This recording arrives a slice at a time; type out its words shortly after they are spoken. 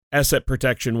Asset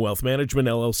Protection Wealth Management,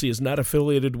 LLC is not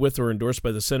affiliated with or endorsed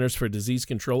by the Centers for Disease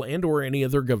Control and or any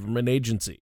other government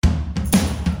agency.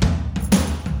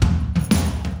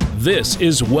 This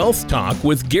is Wealth Talk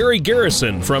with Gary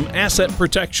Garrison from Asset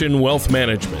Protection Wealth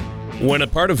Management. When a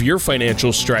part of your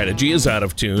financial strategy is out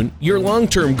of tune, your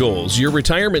long-term goals, your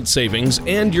retirement savings,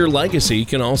 and your legacy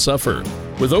can all suffer.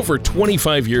 With over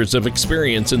 25 years of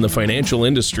experience in the financial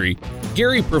industry,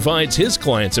 Gary provides his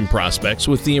clients and prospects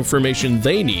with the information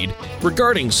they need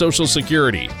regarding Social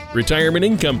Security, retirement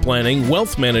income planning,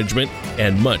 wealth management,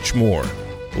 and much more.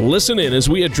 Listen in as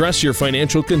we address your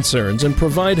financial concerns and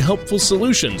provide helpful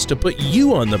solutions to put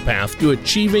you on the path to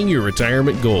achieving your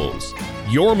retirement goals.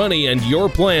 Your money and your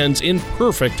plans in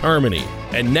perfect harmony.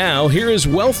 And now, here is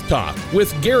Wealth Talk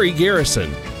with Gary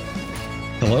Garrison.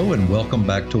 Hello and welcome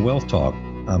back to Wealth Talk.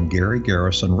 I'm Gary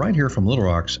Garrison, right here from Little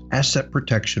Rock's Asset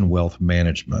Protection Wealth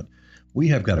Management. We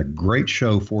have got a great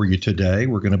show for you today.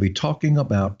 We're going to be talking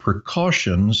about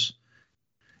precautions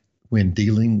when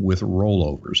dealing with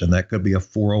rollovers, and that could be a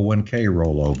 401k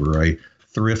rollover, a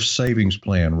thrift savings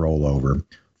plan rollover,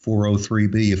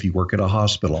 403b if you work at a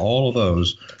hospital. All of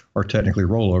those are technically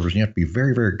rollovers, and you have to be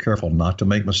very, very careful not to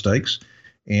make mistakes,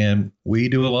 and we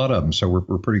do a lot of them, so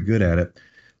we're pretty good at it.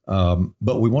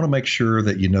 But we want to make sure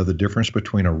that you know the difference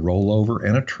between a rollover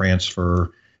and a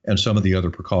transfer and some of the other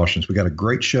precautions. We got a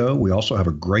great show. We also have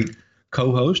a great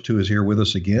co-host who is here with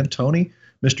us again, Tony.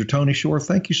 Mr. Tony Shore,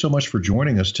 thank you so much for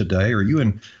joining us today. Are you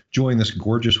enjoying this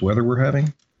gorgeous weather we're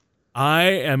having? I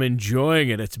am enjoying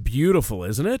it. It's beautiful,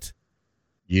 isn't it?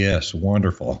 Yes,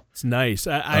 wonderful. It's nice.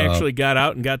 I actually got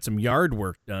out and got some yard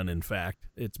work done, in fact.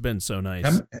 It's been so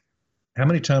nice. How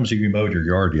many times have you mowed your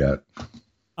yard yet?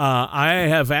 I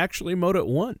have actually mowed it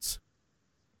once.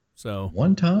 So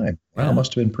one time? Wow, yeah.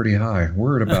 Must have been pretty high.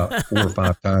 We're at about 4 or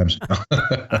 5 times.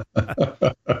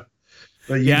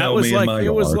 But yeah, it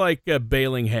was like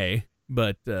baling hay,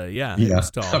 but it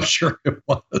was tall. I'm sure it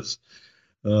was.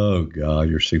 Oh, God,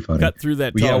 you're so funny. Cut through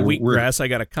that tall wheatgrass. I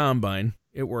got a combine.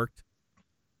 It worked.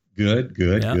 Good.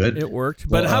 It worked.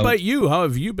 But how about you? How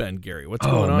have you been, Gary? What's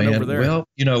going on over there? Well,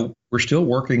 we're still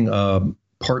working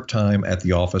part-time at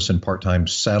the office and part-time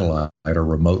satellite or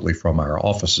remotely from our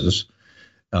offices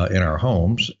in our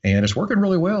homes. And it's working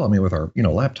really well. I mean, with our,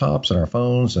 laptops and our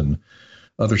phones and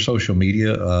other social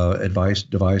media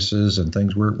devices and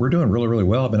things, we're doing really, really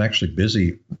well. I've been actually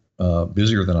busier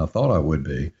than I thought I would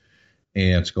be.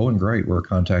 And it's going great. We're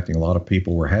contacting a lot of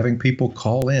people. We're having people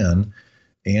call in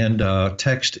and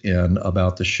text in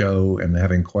about the show and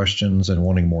having questions and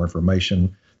wanting more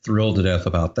information. Thrilled to death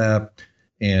about that.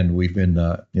 And we've been,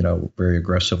 very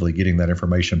aggressively getting that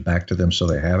information back to them so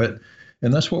they have it.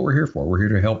 And that's what we're here for. We're here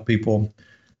to help people.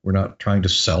 We're not trying to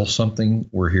sell something.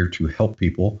 We're here to help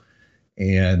people.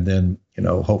 And then,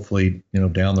 hopefully,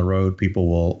 down the road, people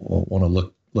will want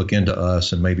to look into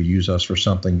us and maybe use us for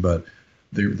something. But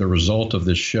the result of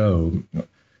this show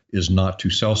is not to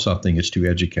sell something, it's to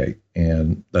educate.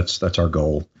 And that's our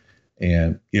goal.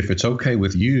 And if it's okay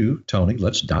with you, Tony,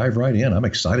 let's dive right in. I'm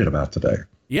excited about today.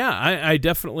 Yeah, I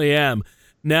definitely am.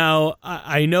 Now,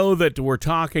 I know that we're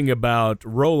talking about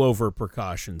rollover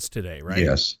precautions today, right?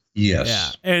 Yes.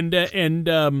 Yeah. And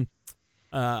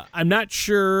I'm not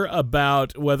sure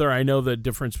about whether I know the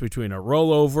difference between a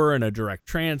rollover and a direct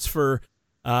transfer,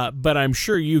 but I'm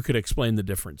sure you could explain the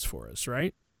difference for us,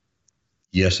 right?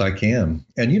 Yes, I can.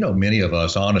 And, many of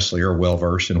us honestly are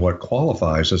well-versed in what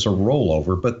qualifies as a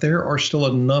rollover, but there are still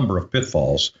a number of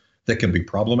pitfalls that can be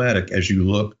problematic as you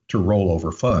look to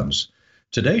rollover funds.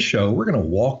 Today's show, we're going to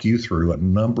walk you through a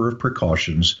number of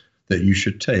precautions that you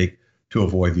should take to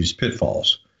avoid these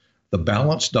pitfalls.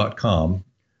 TheBalance.com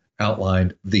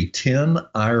outlined the 10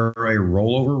 IRA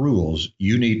rollover rules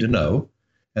you need to know.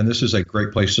 And this is a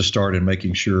great place to start in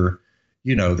making sure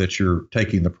that you're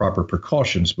taking the proper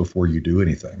precautions before you do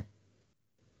anything.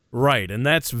 Right. And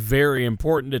that's very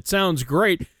important. It sounds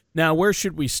great. Now, where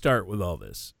should we start with all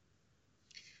this?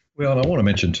 Well, I want to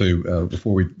mention, too,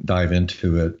 before we dive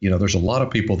into it, there's a lot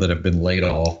of people that have been laid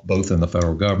off, both in the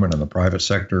federal government and the private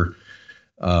sector,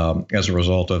 as a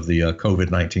result of the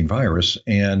COVID-19 virus.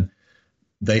 And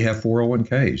they have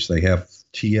 401ks, they have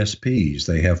TSPs,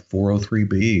 they have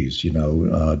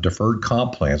 403Bs, deferred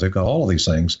comp plans. They've got all of these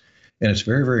things. And it's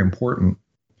very, very important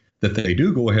that they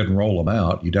do go ahead and roll them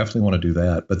out. You definitely want to do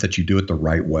that, but that you do it the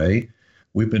right way.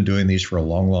 We've been doing these for a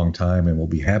long, long time, and we'll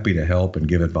be happy to help and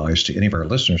give advice to any of our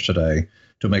listeners today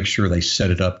to make sure they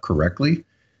set it up correctly.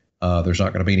 There's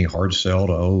not going to be any hard sell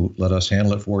to, let us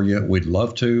handle it for you. We'd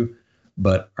love to,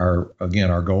 but our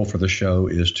goal for the show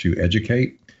is to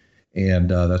educate, and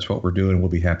that's what we're doing. We'll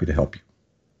be happy to help you.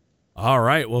 All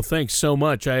right. Well, thanks so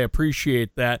much. I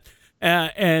appreciate that.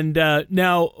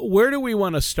 Now, where do we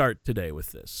want to start today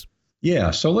with this?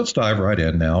 Yeah, so let's dive right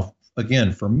in now.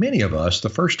 Again, for many of us, the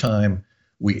first time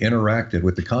we interacted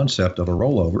with the concept of a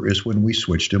rollover is when we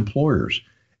switched employers.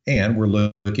 And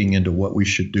we're looking into what we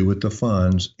should do with the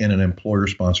funds in an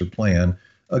employer-sponsored plan,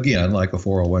 again, like a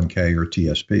 401k or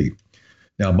TSP.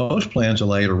 Now, most plans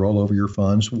allow you to roll over your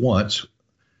funds once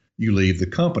you leave the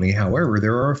company. However,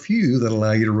 there are a few that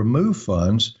allow you to remove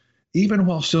funds even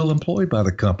while still employed by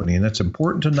the company, and it's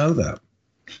important to know that.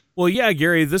 Well, yeah,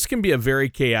 Gary, this can be a very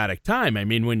chaotic time. I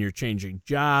mean, when you're changing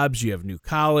jobs, you have new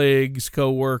colleagues,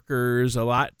 coworkers, a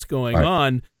lot's going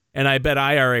on. And I bet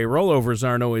IRA rollovers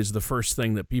aren't always the first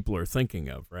thing that people are thinking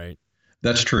of, right?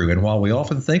 That's true. And while we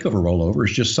often think of a rollover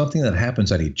as just something that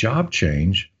happens at a job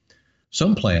change,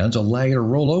 some plans allow you to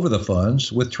roll over the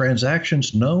funds with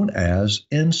transactions known as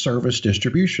in-service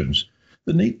distributions.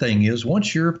 The neat thing is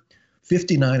once you're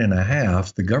 59 and a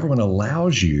half, the government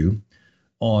allows you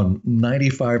on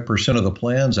 95% of the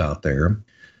plans out there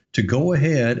to go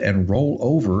ahead and roll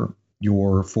over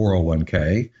your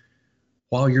 401k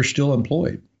while you're still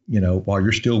employed, while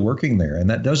you're still working there. And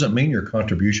that doesn't mean your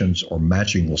contributions or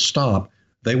matching will stop.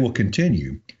 They will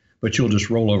continue, but you'll just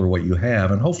roll over what you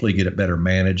have and hopefully get it better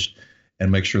managed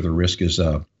and make sure the risk is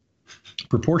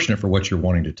proportionate for what you're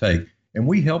wanting to take. And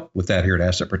we help with that here at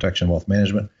Asset Protection Wealth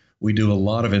Management. We do a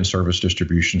lot of in-service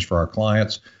distributions for our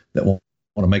clients that want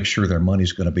to make sure their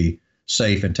money's going to be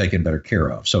safe and taken better care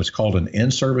of. So it's called an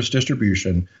in-service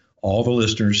distribution. All the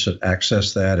listeners should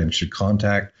access that and should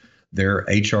contact their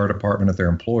HR department at their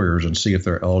employers and see if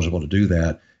they're eligible to do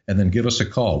that. And then give us a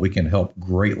call. We can help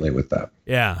greatly with that.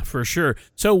 Yeah, for sure.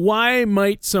 So why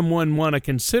might someone want to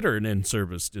consider an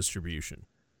in-service distribution?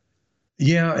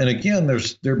 Yeah, and again,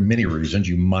 there are many reasons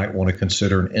you might want to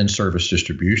consider an in-service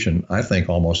distribution. I think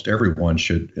almost everyone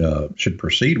should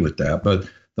proceed with that. But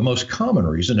the most common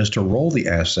reason is to roll the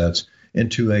assets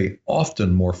into a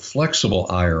often more flexible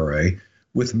IRA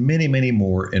with many, many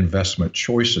more investment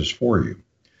choices for you.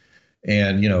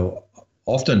 And,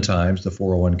 oftentimes the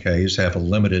 401ks have a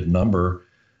limited number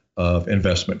of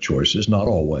investment choices, not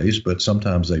always, but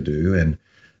sometimes they do. And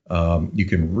you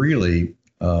can really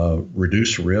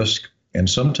reduce risk and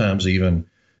sometimes even,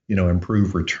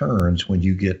 improve returns when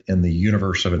you get in the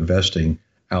universe of investing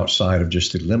outside of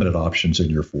just the limited options in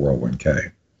your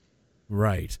 401k.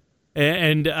 Right.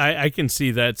 And I can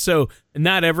see that. So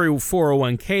not every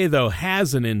 401k, though,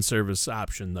 has an in-service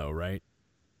option, though, right?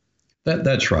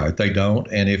 That's right. They don't.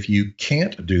 And if you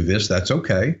can't do this, that's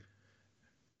okay.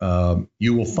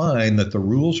 You will find that the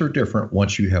rules are different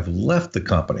once you have left the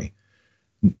company,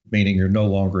 meaning you're no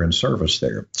longer in service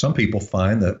there. Some people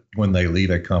find that when they leave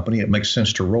a company, it makes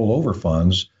sense to roll over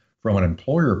funds from an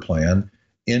employer plan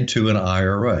into an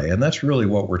IRA. And that's really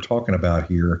what we're talking about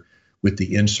here with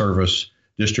the in-service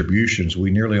distributions. We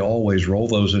nearly always roll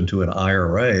those into an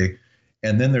IRA,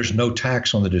 and then there's no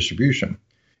tax on the distribution.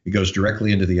 It goes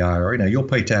directly into the IRA. Now, you'll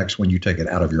pay tax when you take it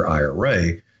out of your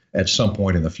IRA at some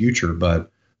point in the future, but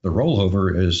the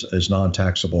rollover is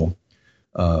non-taxable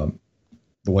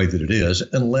the way that it is,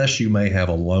 unless you may have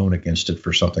a loan against it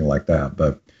for something like that.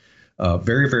 But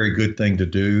very, very good thing to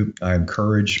do. I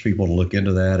encourage people to look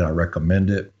into that. I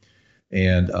recommend it.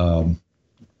 And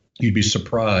you'd be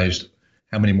surprised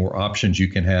how many more options you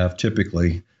can have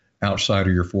typically outside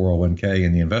of your 401k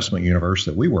in the investment universe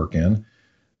that we work in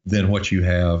than what you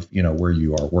have, where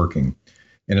you are working.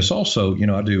 And it's also,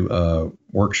 I do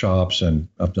workshops and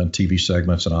I've done TV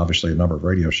segments and obviously a number of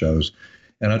radio shows.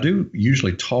 And I do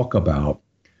usually talk about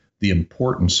the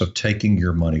importance of taking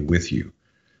your money with you.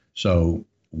 So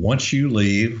once you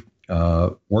leave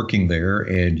working there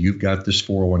and you've got this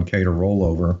 401k to roll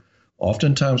over,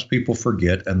 oftentimes people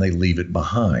forget and they leave it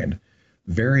behind.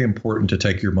 Very important to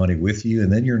take your money with you,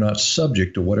 and then you're not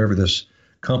subject to whatever this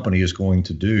company is going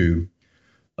to do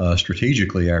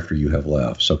strategically after you have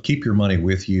left. So keep your money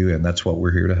with you, and that's what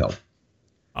we're here to help.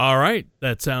 All right.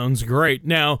 That sounds great.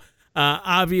 Now,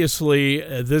 obviously,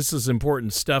 this is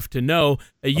important stuff to know.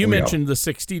 You mentioned the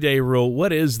 60-day rule.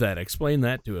 What is that? Explain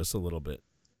that to us a little bit.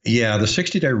 Yeah, the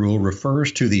 60-day rule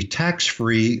refers to the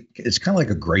tax-free, it's kind of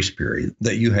like a grace period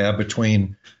that you have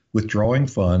between withdrawing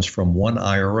funds from one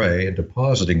IRA and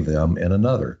depositing them in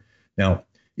another. Now,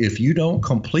 if you don't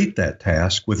complete that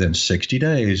task within 60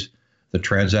 days, the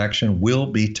transaction will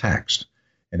be taxed.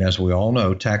 And as we all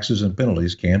know, taxes and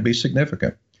penalties can be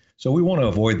significant. So we want to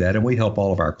avoid that, and we help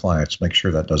all of our clients make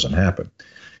sure that doesn't happen.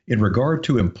 In regard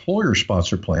to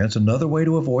employer-sponsored plans, another way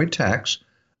to avoid tax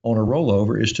on a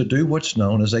rollover is to do what's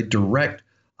known as a direct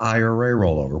IRA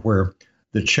rollover, where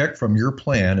the check from your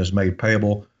plan is made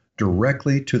payable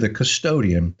directly to the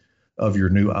custodian of your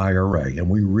new IRA. And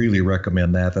we really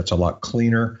recommend that. That's a lot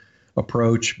cleaner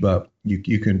approach, but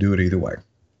you can do it either way.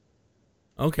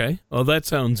 Okay. Well, that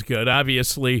sounds good.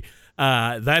 Obviously,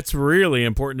 that's really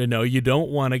important to know. You don't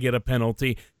want to get a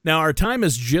penalty. Now, our time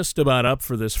is just about up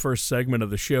for this first segment of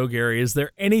the show, Gary. Is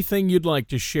there anything you'd like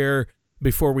to share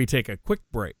before we take a quick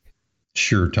break?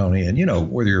 Sure, Tony. And,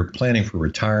 whether you're planning for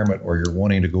retirement or you're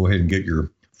wanting to go ahead and get your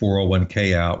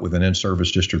 401k out with an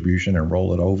in-service distribution and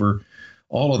roll it over,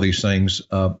 all of these things,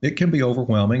 it can be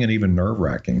overwhelming and even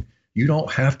nerve-wracking. You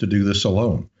don't have to do this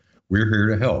alone. We're here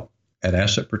to help at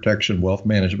Asset Protection Wealth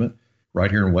Management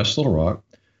right here in West Little Rock.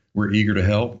 We're eager to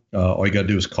help. All you got to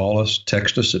do is call us,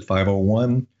 text us at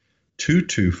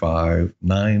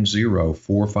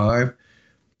 501-225-9045.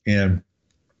 And,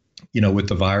 with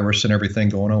the virus and everything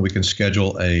going on, we can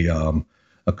schedule a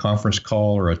conference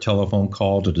call or a telephone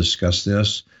call to discuss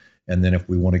this. And then if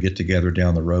we want to get together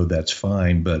down the road, that's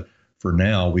fine. But for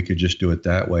now, we could just do it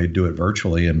that way, do it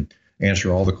virtually, and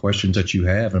answer all the questions that you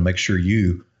have and make sure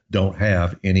you don't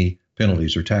have any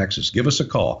penalties or taxes. Give us a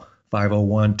call,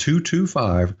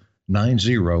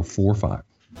 501-225-9045.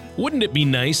 Wouldn't it be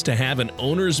nice to have an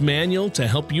owner's manual to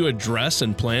help you address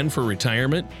and plan for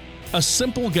retirement? A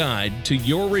Simple Guide to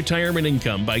Your Retirement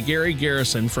Income by Gary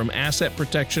Garrison from Asset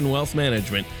Protection Wealth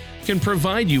Management can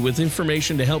provide you with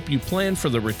information to help you plan for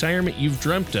the retirement you've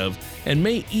dreamt of and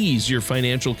may ease your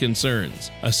financial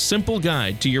concerns. A Simple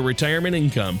Guide to Your Retirement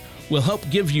Income will help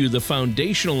give you the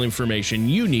foundational information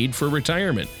you need for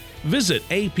retirement. Visit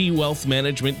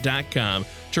apwealthmanagement.com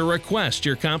to request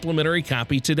your complimentary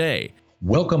copy today.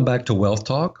 Welcome back to Wealth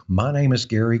Talk. My name is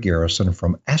Gary Garrison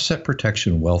from Asset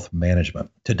Protection Wealth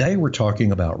Management. Today we're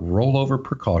talking about rollover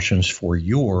precautions for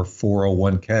your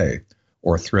 401k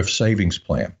or thrift savings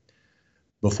plan.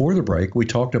 Before the break, we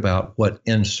talked about what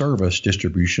in-service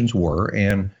distributions were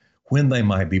and when they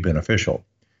might be beneficial.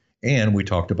 And we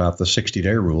talked about the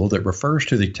 60-day rule that refers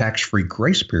to the tax-free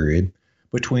grace period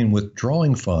between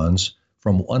withdrawing funds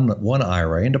from one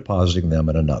IRA and depositing them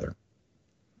in another.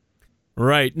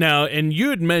 Right. Now, and you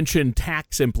had mentioned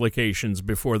tax implications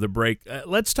before the break.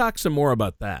 Let's talk some more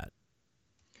about that.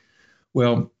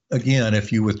 Well, again,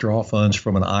 if you withdraw funds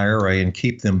from an IRA and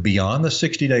keep them beyond the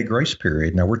 60-day grace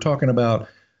period, now we're talking about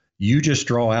you just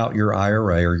draw out your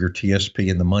IRA or your TSP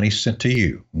and the money's sent to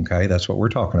you. Okay, that's what we're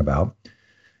talking about.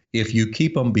 If you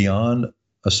keep them beyond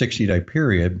a 60-day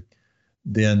period,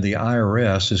 then the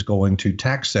IRS is going to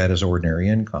tax that as ordinary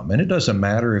income. And it doesn't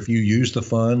matter if you use the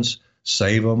funds,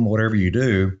 save them, whatever you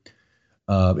do,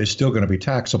 it's still going to be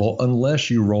taxable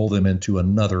unless you roll them into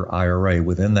another IRA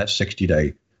within that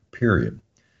 60-day period.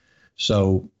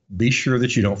 So be sure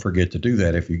that you don't forget to do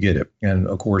that if you get it. And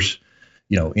of course,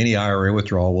 any IRA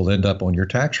withdrawal will end up on your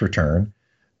tax return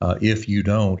if you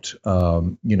don't,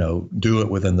 do it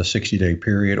within the 60-day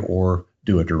period or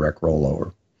do a direct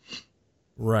rollover.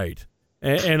 Right.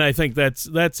 And I think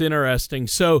that's interesting.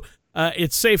 So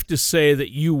it's safe to say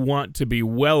that you want to be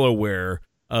well aware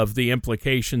of the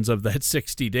implications of that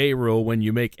 60-day rule when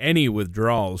you make any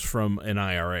withdrawals from an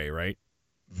IRA, right?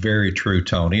 Very true,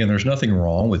 Tony. And there's nothing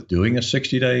wrong with doing a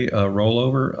 60-day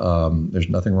rollover. There's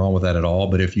nothing wrong with that at all.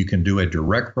 But if you can do a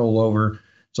direct rollover,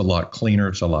 it's a lot cleaner.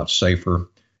 It's a lot safer.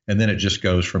 And then it just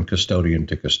goes from custodian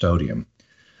to custodian.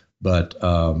 But,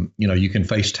 you can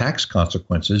face tax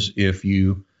consequences if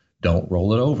you don't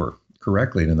roll it over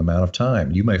correctly in an amount of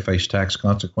time. You may face tax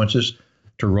consequences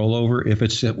to roll over if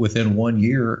it's within 1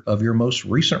 year of your most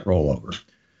recent rollover.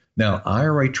 Now,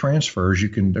 IRA transfers,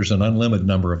 there's an unlimited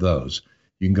number of those.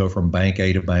 You can go from bank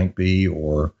A to bank B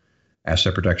or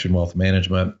Asset Protection Wealth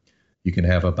Management. You can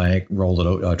have a bank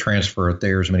transfer it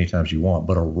there as many times as you want.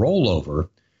 But a rollover,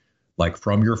 like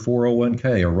from your 401k,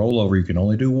 a rollover you can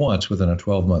only do once within a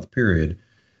 12-month period.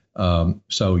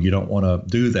 So you don't want to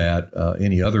do that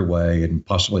any other way and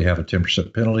possibly have a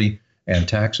 10% penalty and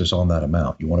taxes on that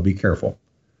amount. You want to be careful.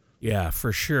 Yeah,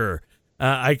 for sure.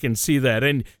 I can see that.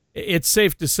 And it's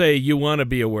safe to say you want to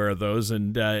be aware of those,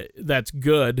 and that's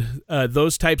good.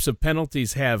 Those types of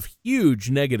penalties have huge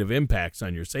negative impacts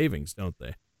on your savings, don't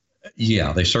they?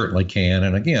 Yeah, they certainly can.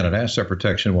 And again, at Asset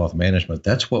Protection Wealth Management,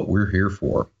 that's what we're here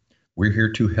for. We're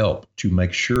here to help, to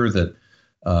make sure that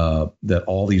that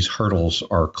all these hurdles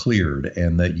are cleared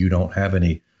and that you don't have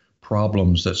any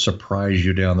problems that surprise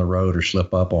you down the road or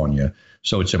slip up on you.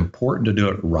 So it's important to do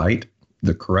it right,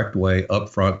 the correct way up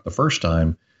front the first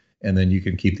time, and then you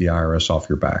can keep the IRS off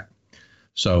your back.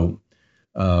 So,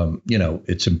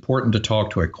 it's important to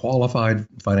talk to a qualified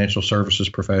financial services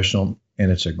professional,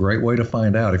 and it's a great way to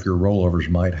find out if your rollovers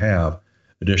might have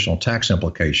additional tax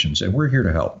implications, and we're here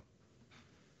to help.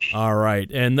 All right,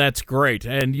 and that's great.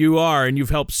 And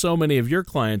you've helped so many of your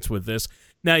clients with this.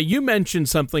 Now, you mentioned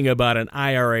something about an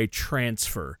IRA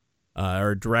transfer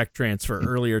or direct transfer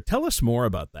earlier. Tell us more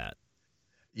about that.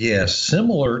 Yes,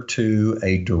 similar to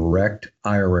a direct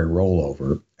IRA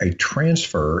rollover, a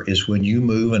transfer is when you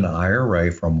move an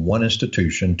IRA from one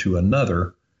institution to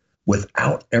another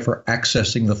without ever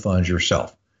accessing the funds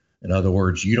yourself. In other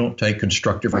words, you don't take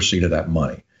constructive receipt of that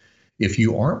money. If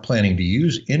you aren't planning to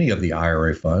use any of the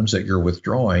IRA funds that you're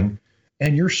withdrawing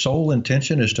and your sole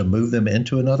intention is to move them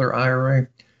into another IRA,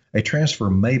 a transfer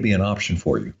may be an option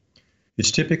for you.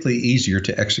 It's typically easier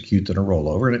to execute than a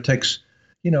rollover, and it takes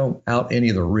out any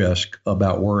of the risk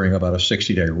about worrying about a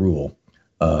 60-day rule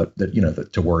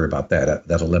to worry about that.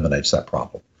 That eliminates that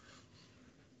problem.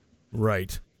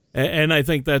 Right. And I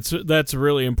think that's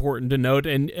really important to note.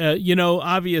 And,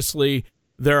 obviously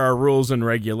there are rules and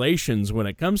regulations when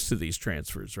it comes to these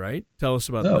transfers, right? Tell us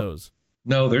about those.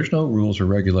 No, there's no rules or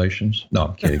regulations. No,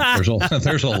 I'm kidding.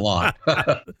 There's a lot.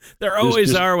 There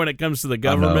always are when it comes to the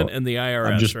government and the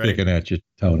IRS. I'm just right? picking at you,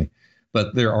 Tony.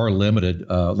 But there are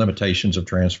limitations of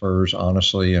transfers,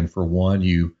 honestly. And for one,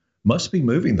 you must be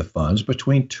moving the funds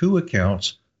between two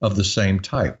accounts of the same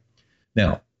type.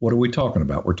 Now, what are we talking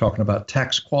about? We're talking about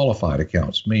tax qualified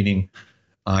accounts, meaning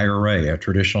IRA, a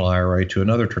traditional IRA to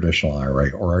another traditional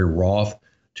IRA, or a Roth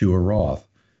to a Roth,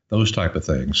 those type of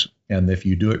things. And if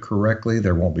you do it correctly,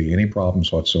 there won't be any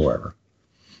problems whatsoever.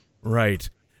 Right.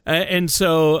 And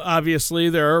so obviously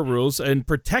there are rules, and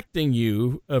protecting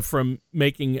you from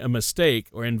making a mistake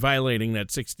or in violating that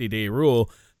 60-day rule,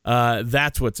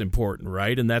 that's what's important,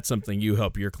 right? And that's something you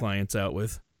help your clients out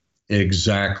with.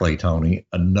 Exactly, Tony.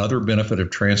 Another benefit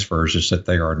of transfers is that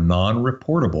they are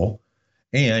non-reportable,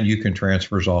 and you can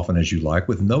transfer as often as you like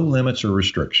with no limits or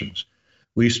restrictions.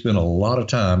 We spend a lot of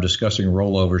time discussing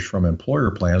rollovers from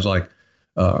employer plans, like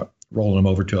rolling them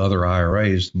over to other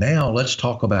IRAs. Now let's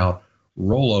talk about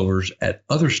rollovers at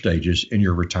other stages in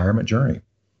your retirement journey.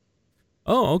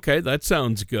 Oh, okay. That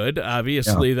sounds good.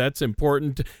 Obviously, that's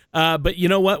important. But you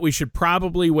know what? We should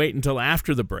probably wait until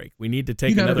after the break. We need to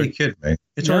take another. You gotta be kidding me.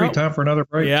 It's already time for another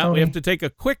break. Yeah, Tony. We have to take a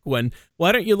quick one.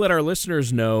 Why don't you let our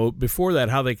listeners know before that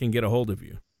how they can get a hold of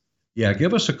you? Yeah,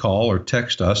 give us a call or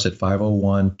text us at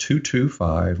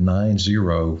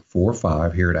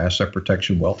 501-225-9045 here at Asset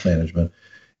Protection Wealth Management.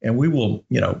 And we will,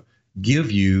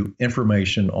 give you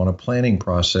information on a planning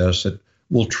process that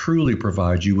will truly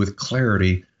provide you with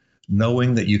clarity,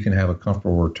 knowing that you can have a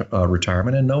comfortable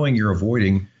retirement and knowing you're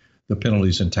avoiding the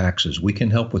penalties and taxes. We can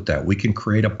help with that. We can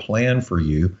create a plan for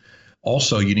you.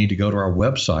 Also, you need to go to our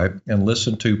website and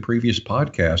listen to previous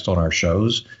podcasts on our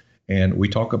shows, and we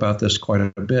talk about this quite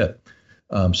a bit.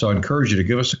 So I encourage you to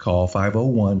give us a call,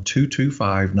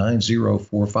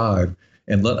 501-225-9045,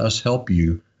 and let us help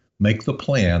you make the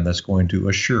plan that's going to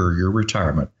assure your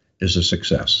retirement is a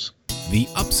success. The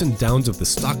ups and downs of the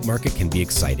stock market can be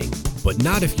exciting, but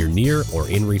not if you're near or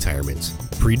in retirement.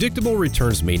 Predictable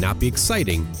returns may not be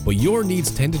exciting, but your needs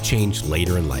tend to change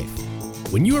later in life.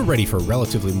 When you are ready for a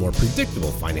relatively more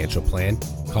predictable financial plan,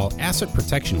 call Asset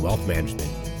Protection Wealth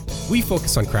Management. We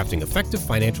focus on crafting effective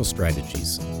financial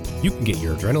strategies. You can get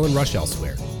your adrenaline rush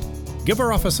elsewhere. Give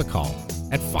our office a call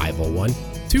at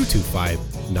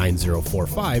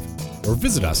 501-225-9045 or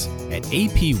visit us at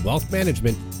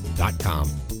apwealthmanagement.com.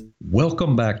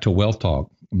 Welcome back to Wealth Talk.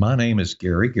 My name is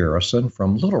Gary Garrison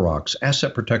from Little Rock's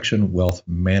Asset Protection Wealth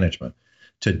Management.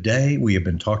 Today, we have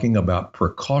been talking about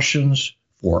precautions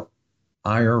for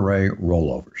IRA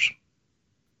rollovers.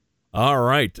 All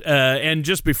right. And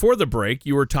just before the break,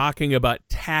 you were talking about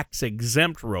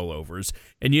tax-exempt rollovers.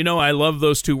 And I love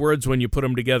those two words when you put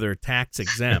them together,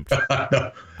 tax-exempt.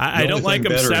 I don't like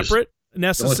them separate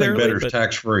necessarily. The only thing better is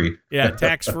tax-free. Yeah,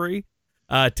 tax-free.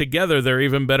 Together, they're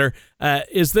even better.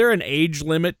 Is there an age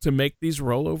limit to make these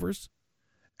rollovers?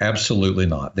 Absolutely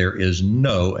not. There is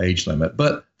no age limit,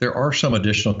 but there are some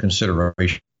additional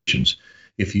considerations.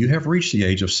 If you have reached the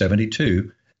age of 72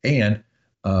 and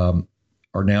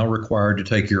are now required to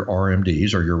take your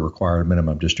RMDs or your required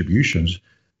minimum distributions,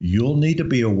 you'll need to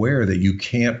be aware that you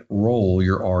can't roll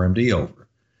your RMD over.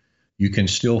 You can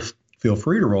still feel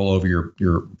free to roll over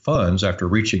your funds after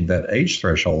reaching that age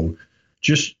threshold.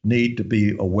 Just need to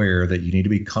be aware that you need to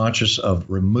be conscious of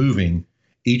removing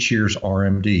each year's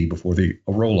RMD before the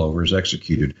rollover is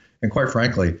executed. And quite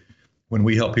frankly, when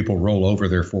we help people roll over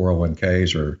their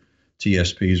 401ks or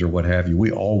TSPs or what have you,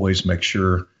 we always make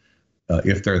sure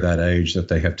if they're that age that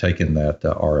they have taken that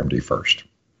RMD first.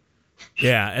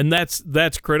 Yeah, and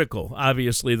that's critical.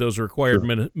 Obviously, those required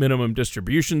minimum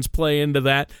distributions play into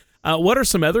that. What are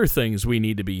some other things we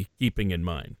need to be keeping in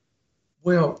mind?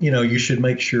 Well, you should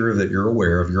make sure that you're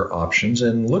aware of your options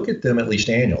and look at them at least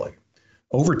annually.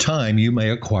 Over time, you may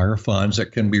acquire funds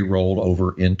that can be rolled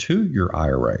over into your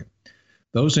IRA.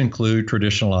 Those include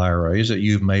traditional IRAs that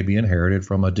you've maybe inherited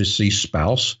from a deceased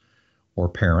spouse or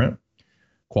parent,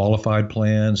 qualified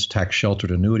plans,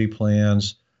 tax-sheltered annuity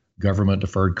plans,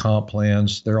 government-deferred comp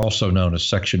plans. They're also known as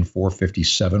Section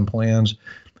 457 plans.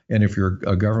 And if you're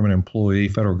a government employee,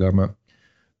 federal government,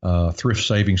 thrift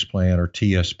savings plan or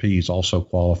TSPs also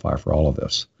qualify for all of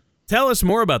this. Tell us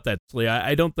more about that, Lee.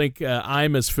 I don't think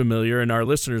I'm as familiar, and our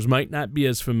listeners might not be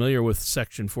as familiar with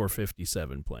Section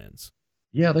 457 plans.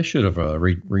 Yeah, they should have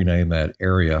renamed that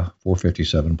Area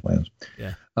 457 plans.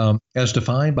 Yeah. As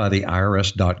defined by the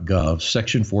IRS.gov,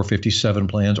 Section 457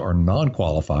 plans are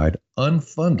non-qualified,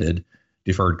 unfunded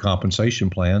deferred compensation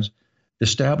plans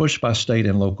established by state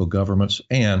and local governments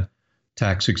and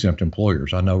tax-exempt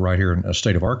employers. I know right here in the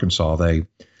state of Arkansas,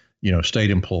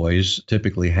 state employees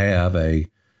typically have a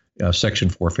Section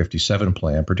 457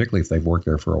 plan, particularly if they've worked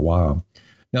there for a while.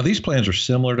 Now, these plans are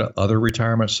similar to other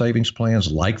retirement savings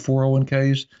plans like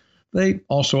 401ks. They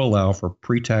also allow for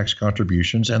pre-tax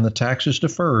contributions, and the tax is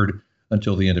deferred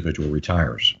until the individual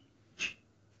retires.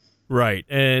 Right,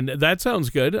 and that sounds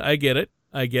good. I get it.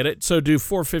 So do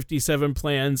 457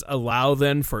 plans allow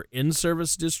then for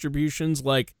in-service distributions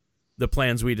like the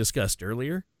plans we discussed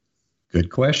earlier? Good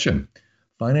question.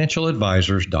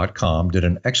 FinancialAdvisors.com did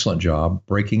an excellent job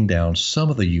breaking down some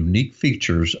of the unique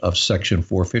features of Section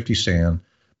 457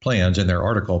 plans in their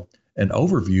article, An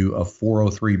Overview of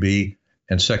 403B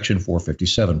and Section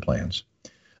 457 plans.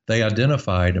 They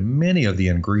identified many of the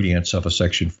ingredients of a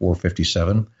Section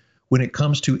 457 when it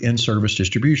comes to in-service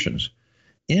distributions.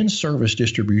 In-service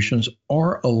distributions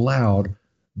are allowed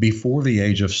before the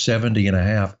age of 70 and a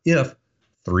half if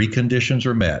three conditions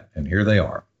are met, and here they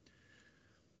are.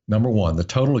 Number one, the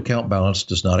total account balance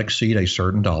does not exceed a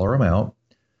certain dollar amount.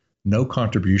 No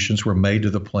contributions were made to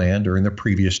the plan during the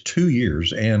previous 2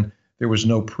 years, and there was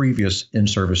no previous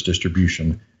in-service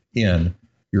distribution in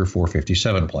your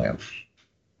 457 plan.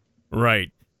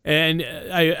 Right. And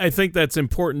I think that's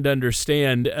important to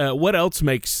understand. What else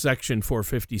makes Section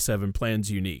 457 plans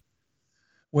unique?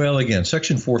 Well, again,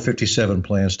 Section 457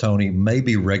 plans, Tony, may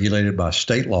be regulated by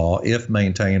state law if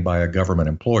maintained by a government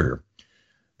employer.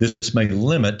 This may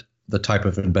limit the type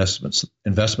of investments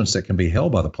that can be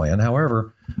held by the plan.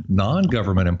 However,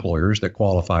 non-government employers that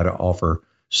qualify to offer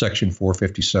Section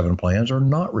 457 plans are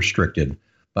not restricted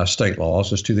by state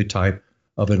laws as to the type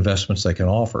of investments they can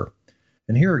offer.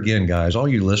 And here again, guys, all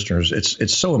you listeners,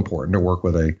 it's so important to work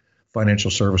with a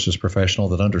financial services professional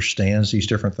that understands these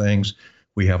different things.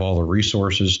 We have all the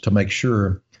resources to make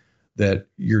sure that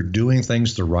you're doing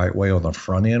things the right way on the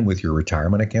front end with your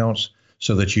retirement accounts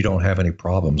so that you don't have any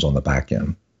problems on the back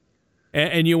end.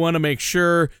 And you want to make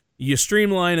sure you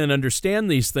streamline and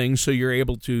understand these things so you're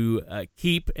able to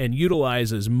keep and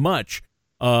utilize as much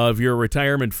of your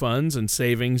retirement funds and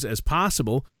savings as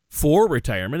possible for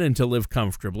retirement and to live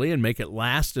comfortably and make it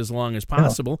last as long as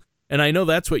possible. Yeah. And I know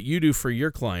that's what you do for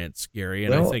your clients, Gary,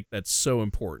 and I think that's so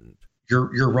important.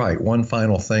 You're right. One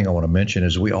final thing I want to mention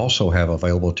is we also have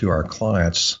available to our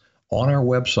clients on our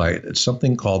website, it's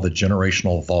something called the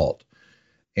Generational Vault.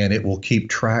 And it will keep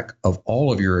track of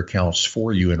all of your accounts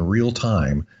for you in real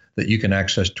time that you can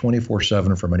access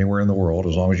 24/7 from anywhere in the world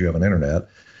as long as you have an internet.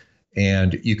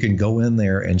 And you can go in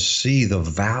there and see the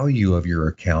value of your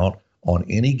account on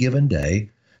any given day,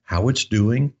 how it's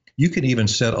doing. You can even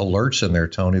set alerts in there,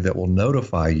 Tony, that will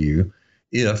notify you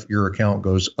if your account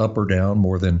goes up or down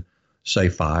more than, say,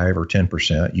 5 or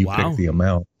 10%. You pick the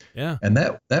amount. Yeah. And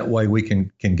that way we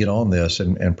can get on this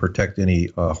and protect any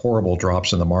horrible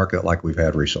drops in the market like we've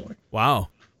had recently. Wow.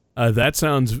 That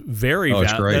sounds very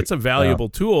great. That's a valuable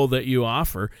tool that you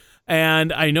offer.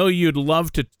 And I know you'd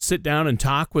love to sit down and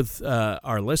talk with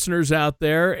our listeners out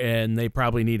there, and they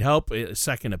probably need help, a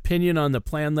second opinion on the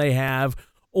plan they have,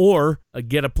 or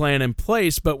get a plan in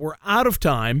place, but we're out of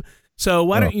time. So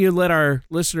why don't you let our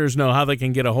listeners know how they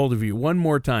can get a hold of you one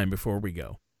more time before we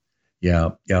go?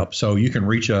 Yeah. So you can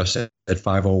reach us at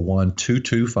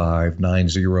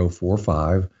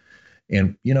 501-225-9045.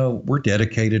 And, we're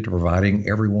dedicated to providing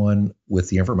everyone with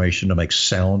the information to make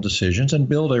sound decisions and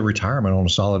build a retirement on a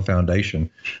solid foundation.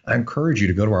 I encourage you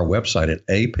to go to our website at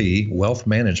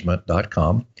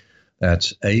apwealthmanagement.com.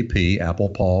 That's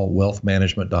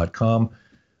apwealthmanagement.com.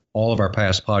 All of our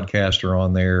past podcasts are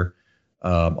on there.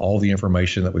 All the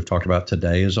information that we've talked about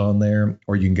today is on there.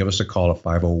 Or you can give us a call at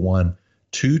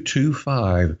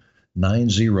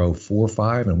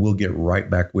 501-225-9045, and we'll get right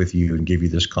back with you and give you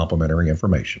this complimentary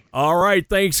information. All right.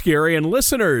 Thanks, Gary. And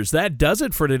listeners, that does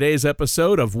it for today's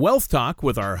episode of Wealth Talk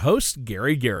with our host,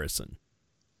 Gary Garrison.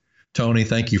 Tony,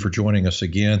 thank you for joining us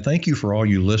again. Thank you for all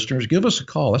you listeners. Give us a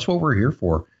call. That's what we're here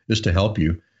for, is to help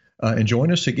you. And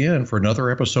join us again for another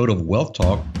episode of Wealth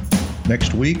Talk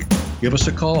next week. Give us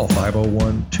a call,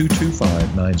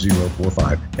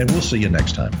 501-225-9045, and we'll see you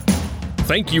next time.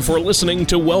 Thank you for listening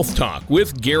to Wealth Talk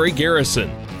with Gary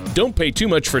Garrison. Don't pay too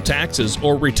much for taxes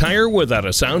or retire without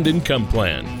a sound income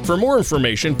plan. For more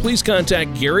information, please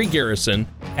contact Gary Garrison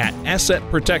at Asset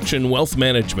Protection Wealth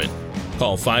Management.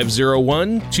 Call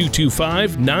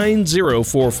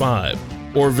 501-225-9045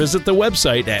 or visit the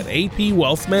website at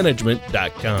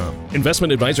apwealthmanagement.com.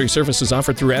 Investment advisory services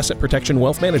offered through Asset Protection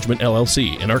Wealth Management,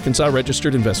 LLC, an Arkansas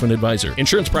registered investment advisor.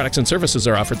 Insurance products and services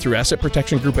are offered through Asset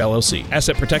Protection Group, LLC.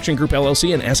 Asset Protection Group,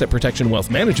 LLC and Asset Protection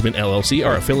Wealth Management, LLC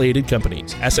are affiliated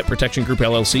companies. Asset Protection Group,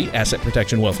 LLC, Asset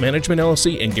Protection Wealth Management,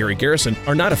 LLC, and Gary Garrison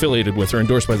are not affiliated with or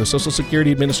endorsed by the Social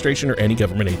Security Administration or any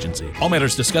government agency. All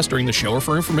matters discussed during the show are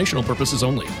for informational purposes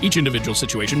only. Each individual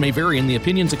situation may vary, and the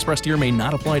opinions expressed here may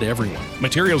not apply to everyone.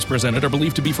 Materials presented are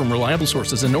believed to be from reliable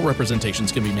sources, and no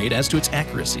representations can be made as to its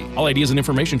accuracy. All ideas and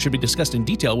information should be discussed in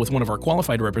detail with one of our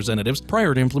qualified representatives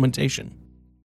prior to implementation.